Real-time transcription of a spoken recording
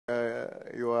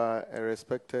are a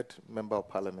respected member of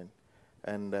parliament,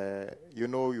 and you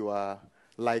know you are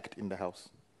liked in the House.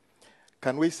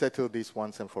 Can we settle this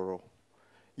once and for all?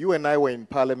 You and I were in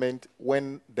parliament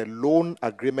when the loan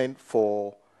agreement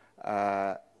for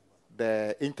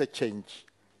the interchange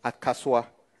at Kaswa,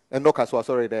 no Kaswa,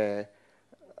 sorry, the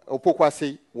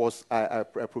Pokuase was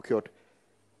procured.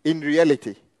 In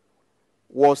reality,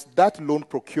 was that loan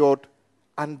procured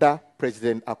under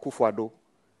President Akufo-Addo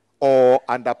or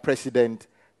under President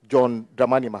John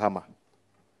Dramani Mahama?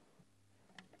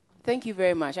 Thank you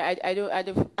very much.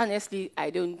 Honestly,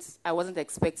 I wasn't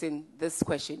expecting this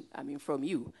question, from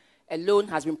you. A loan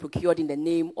has been procured in the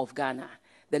name of Ghana.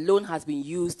 The loan has been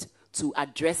used to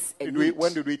address a need.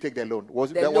 When did we take the loan?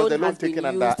 Was the loan taken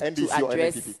under NDC or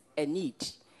NPP? A need.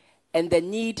 And the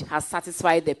need has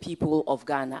satisfied the people of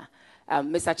Ghana.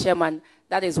 Mr. Chairman,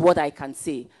 that is what I can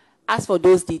say. As for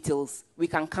those details, we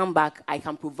can come back. I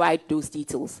can provide those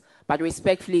details. But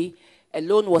respectfully, a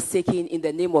loan was taken in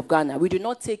the name of Ghana. We do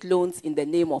not take loans in the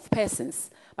name of persons,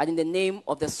 but in the name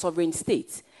of the sovereign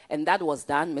state. And that was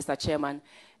done, Mr. Chairman,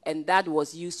 and that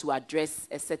was used to address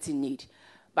a certain need.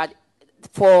 But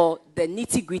for the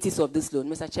nitty-gritties of this loan,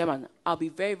 Mr. Chairman, I'll be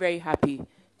very, very happy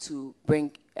to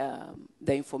bring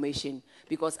the information,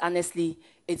 because honestly,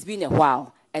 it's been a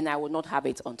while, and I will not have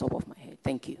it on top of my head.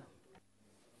 Thank you.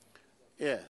 Yeah.